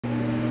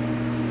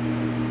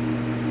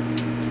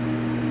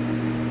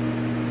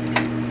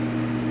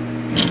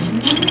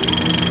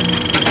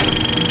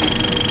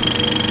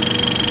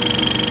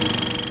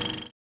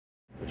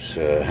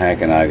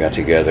Hank and I got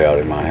together out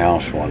in my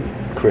house one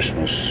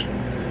Christmas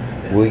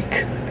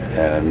week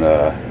and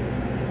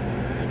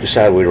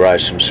decided we'd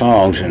write some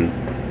songs, and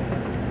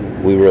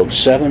we wrote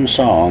 7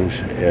 songs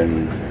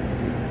in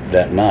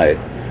that night,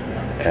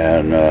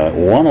 and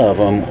one of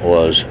them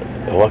was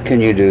 "What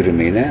Can You Do to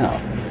Me Now?"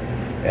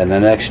 And the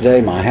next day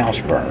my house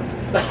burned.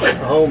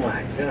 Oh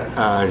my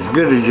God. As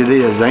good as it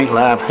is, ain't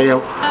life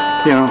hell,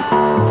 you know,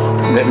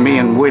 that me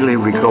and Willie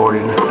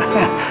recorded.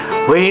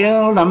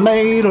 Well, I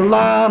made a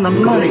lot of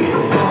money,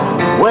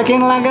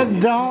 working like a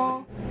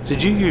dog.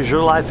 Did you use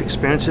your life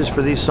experiences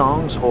for these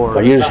songs, or?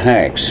 I used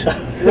Hank's.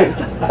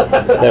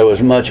 There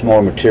was much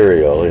more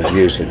material in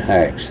using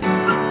Hank's.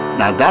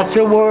 Now that's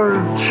the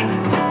words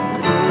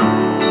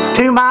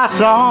to my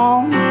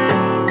song.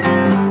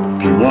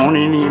 If you want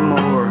any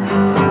more,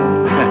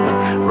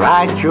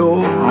 write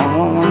your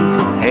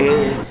own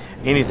head.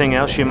 Anything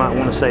else you might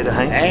want to say to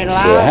Hank?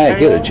 So Hank,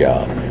 get a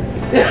job.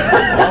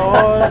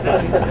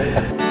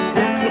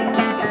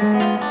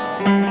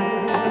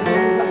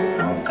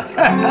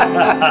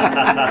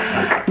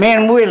 Me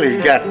and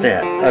Willie's got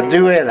that, a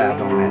duet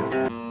out on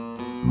that.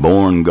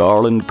 Born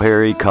Garland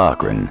Perry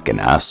Cochran in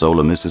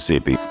Isola,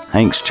 Mississippi,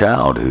 Hank's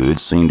childhood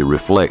seemed a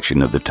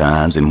reflection of the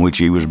times in which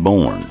he was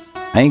born.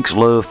 Hank's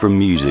love for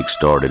music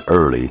started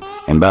early,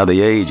 and by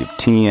the age of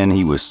 10,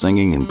 he was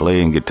singing and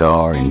playing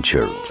guitar in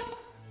church.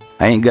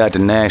 Hank got to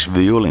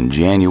Nashville in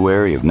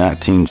January of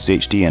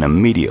 1960 and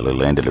immediately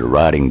landed a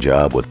writing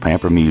job with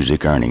Pamper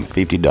Music, earning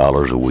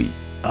 $50 a week.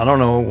 I don't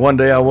know, one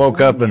day I woke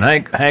up and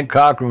Hank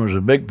Cochran was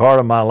a big part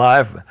of my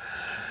life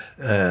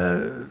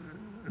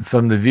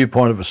from the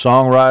viewpoint of a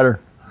songwriter.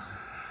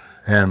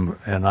 And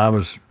I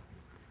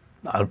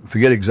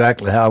forget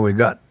exactly how we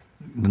got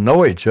to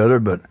know each other,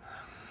 but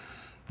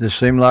it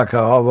seemed like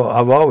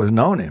I've always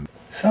known him.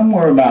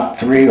 Somewhere about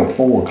 3 or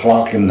 4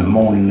 o'clock in the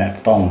morning,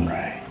 that phone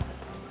rang.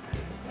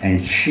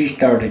 And she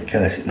started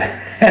cussing.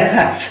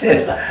 I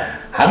said,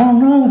 I don't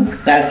know.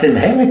 I said,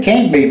 hell, it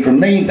can't be for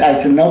me.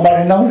 I said,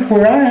 nobody knows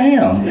where I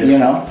am, you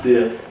know.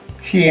 Yeah.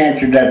 She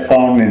answered that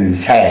phone and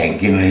it's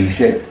Hank, and he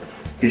said,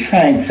 it's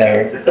Hank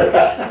there.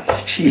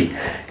 She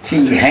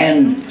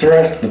hand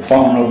thrust the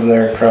phone over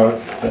there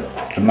across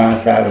to my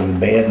side of the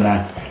bed, and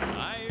I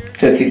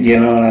took it, you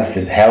know, and I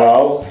said,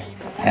 hello?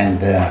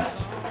 And it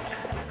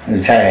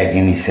was Hank,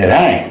 and he said,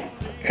 Hank.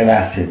 And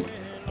I said,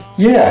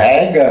 yeah,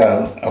 Hank,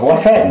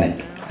 what's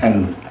happening?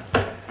 And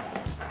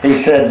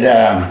he said,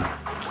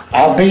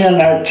 I'll be in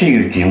there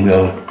Tuesday and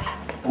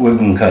we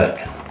can cut.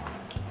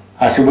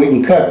 I said, we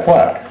can cut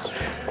what?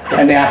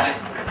 And then I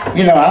said,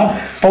 you know,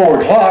 I'm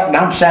 4 o'clock and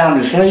I'm sound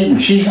asleep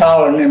and she's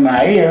hollering in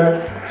my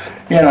ear,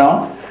 you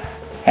know.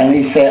 And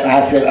he said,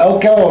 I said,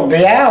 okay, well,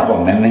 the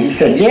album. And he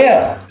said,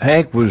 yeah.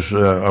 Hank was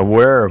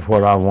aware of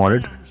what I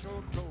wanted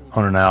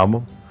on an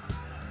album.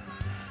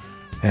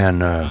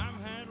 And I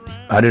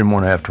didn't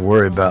want to have to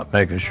worry about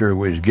making sure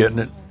we was getting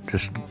it.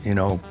 Just, you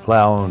know,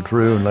 plow on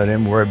through and let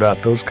him worry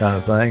about those kind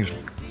of things.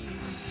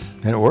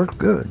 And it worked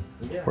good.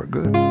 It worked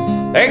good.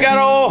 They got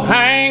old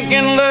Hank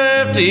and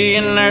Lefty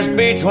in their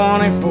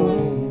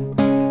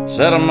B-24.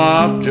 Set 'em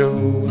up, Joe,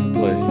 and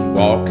play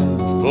walking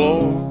the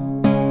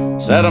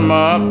floor. Set 'em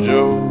up,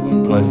 Joe,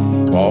 and play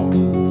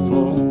walking the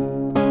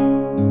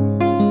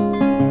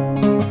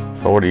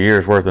floor. 40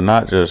 years worth of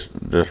not just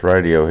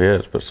radio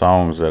hits, but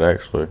songs that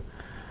actually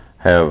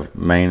have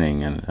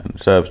meaning and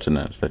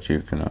substance that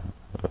you can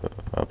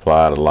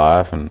apply to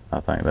life, and I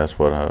think that's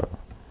what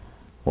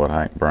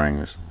Hank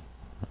brings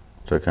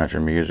to country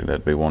music.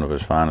 That'd be one of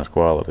his finest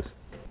qualities.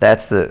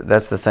 That's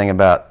the thing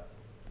about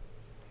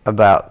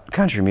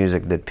country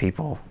music that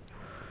people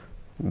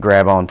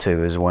grab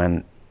onto, is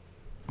when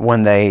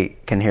they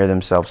can hear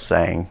themselves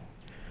saying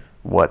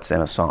what's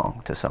in a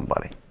song to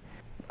somebody.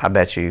 I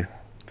bet you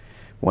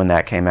when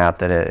that came out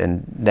that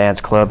in dance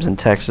clubs in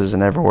Texas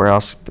and everywhere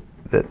else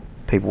that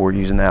people were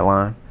using that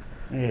line.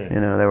 Yeah. You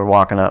know, they were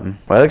walking up and,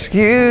 well,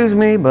 excuse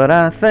me, but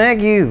I think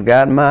you've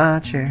got my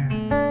chair.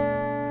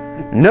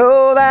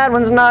 No, that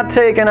one's not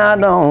taken, I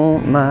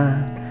don't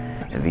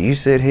mind. If you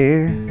sit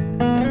here,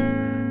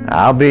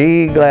 I'll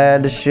be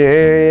glad to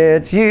share.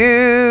 It's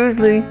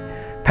usually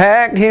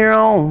packed here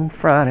on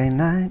Friday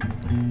night.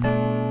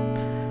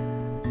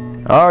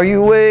 Are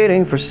you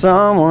waiting for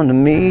someone to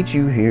meet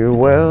you here?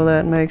 Well,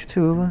 that makes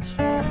 2 of us.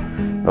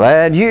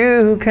 Glad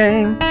you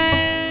came.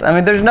 I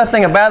mean, there's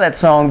nothing about that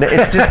song that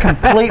it's just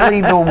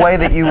completely the way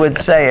that you would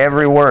say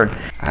every word.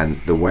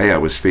 And the way I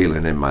was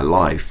feeling in my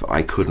life,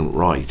 I couldn't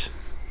write.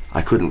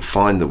 I couldn't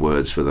find the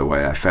words for the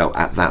way I felt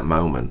at that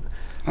moment.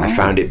 I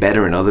found it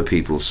better in other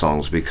people's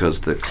songs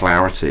because the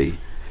clarity,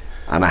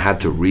 and I had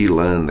to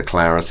relearn the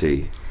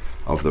clarity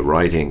of the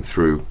writing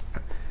through,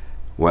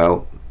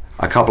 well,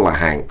 a couple of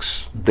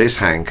Hanks, this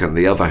Hank and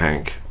the other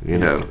Hank, you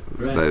know,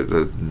 right.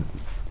 the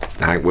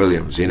Hank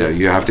Williams, you know,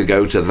 you have to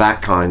go to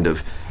that kind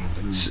of,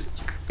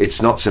 it's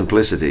not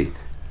simplicity,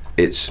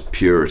 it's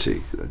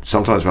purity.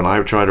 Sometimes when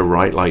I try to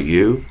write like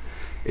you,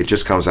 it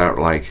just comes out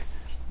like,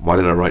 why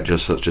did I write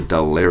just such a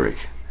dull lyric?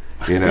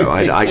 You know,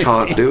 I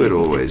can't do it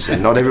always,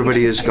 and not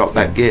everybody has got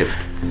that gift.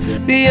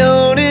 The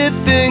only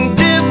thing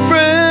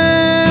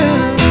different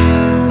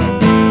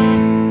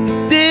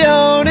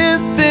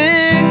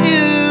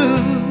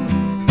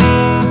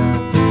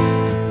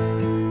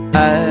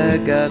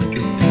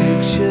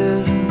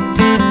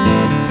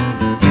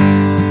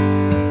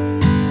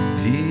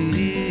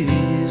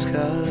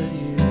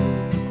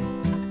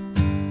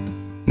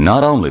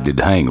Not only did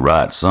Hank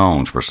write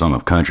songs for some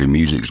of country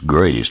music's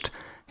greatest,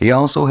 he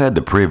also had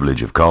the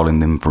privilege of calling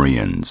them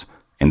friends,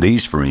 and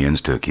these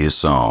friends took his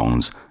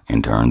songs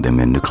and turned them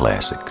into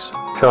classics.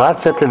 So I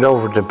took it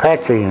over to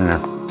Patsy,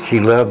 and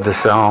she loved the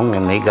song,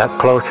 and he got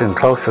closer and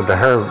closer to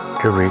her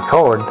to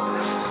record.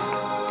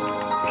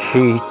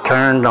 She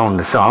turned on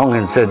the song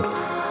and said,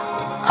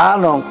 "I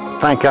don't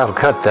think I'll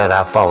cut that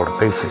I Fall to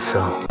Pieces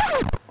song."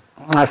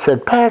 I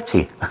said,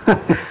 "Patsy,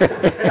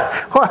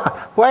 well,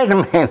 wait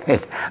a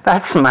minute,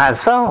 that's my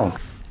song."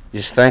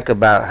 Just think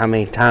about how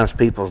many times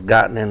people have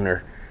gotten in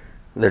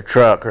their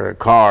truck or their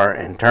car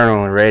and turned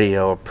on the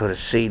radio or put a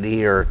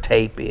CD or a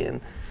tape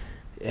in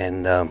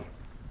and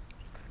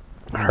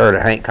heard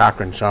a Hank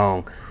Cochran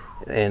song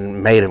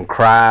and made them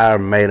cry or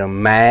made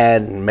them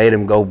mad and made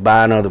them go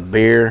buy another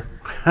beer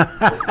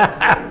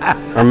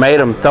or made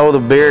them throw the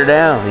beer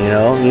down, you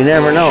know. You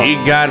never know. She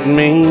got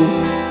me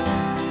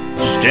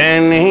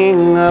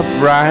standing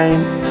upright,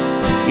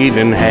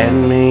 even had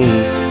me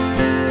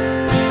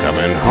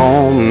coming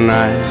home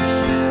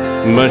nights,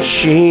 but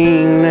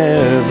she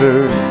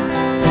never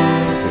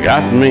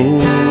got me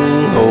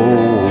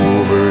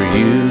over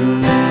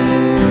you.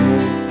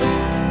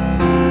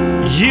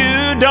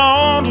 You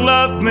don't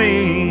love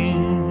me,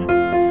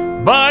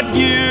 but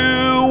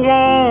you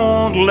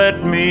won't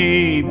let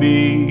me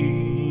be.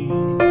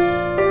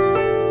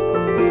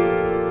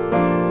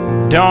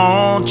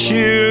 Don't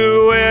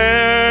you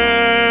ever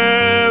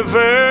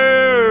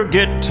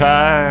get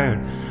tired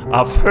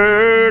of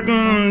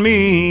hurting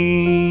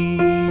me.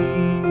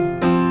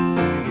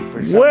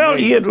 Well,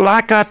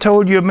 like I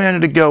told you a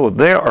minute ago,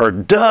 there are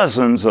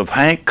dozens of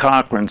Hank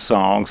Cochran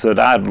songs that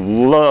I'd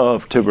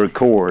love to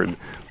record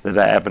that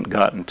I haven't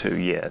gotten to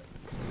yet.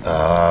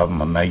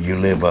 May you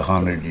live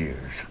 100 years.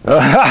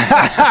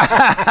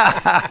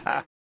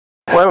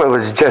 Well, it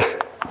was just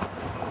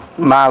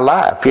my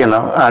life, you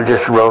know. I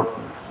just wrote,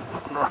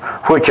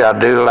 which I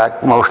do,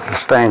 like most of the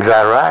things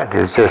I write,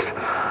 is just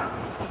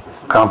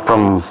come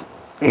from,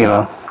 you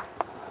know,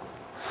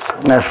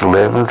 that's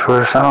living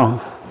for a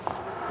song.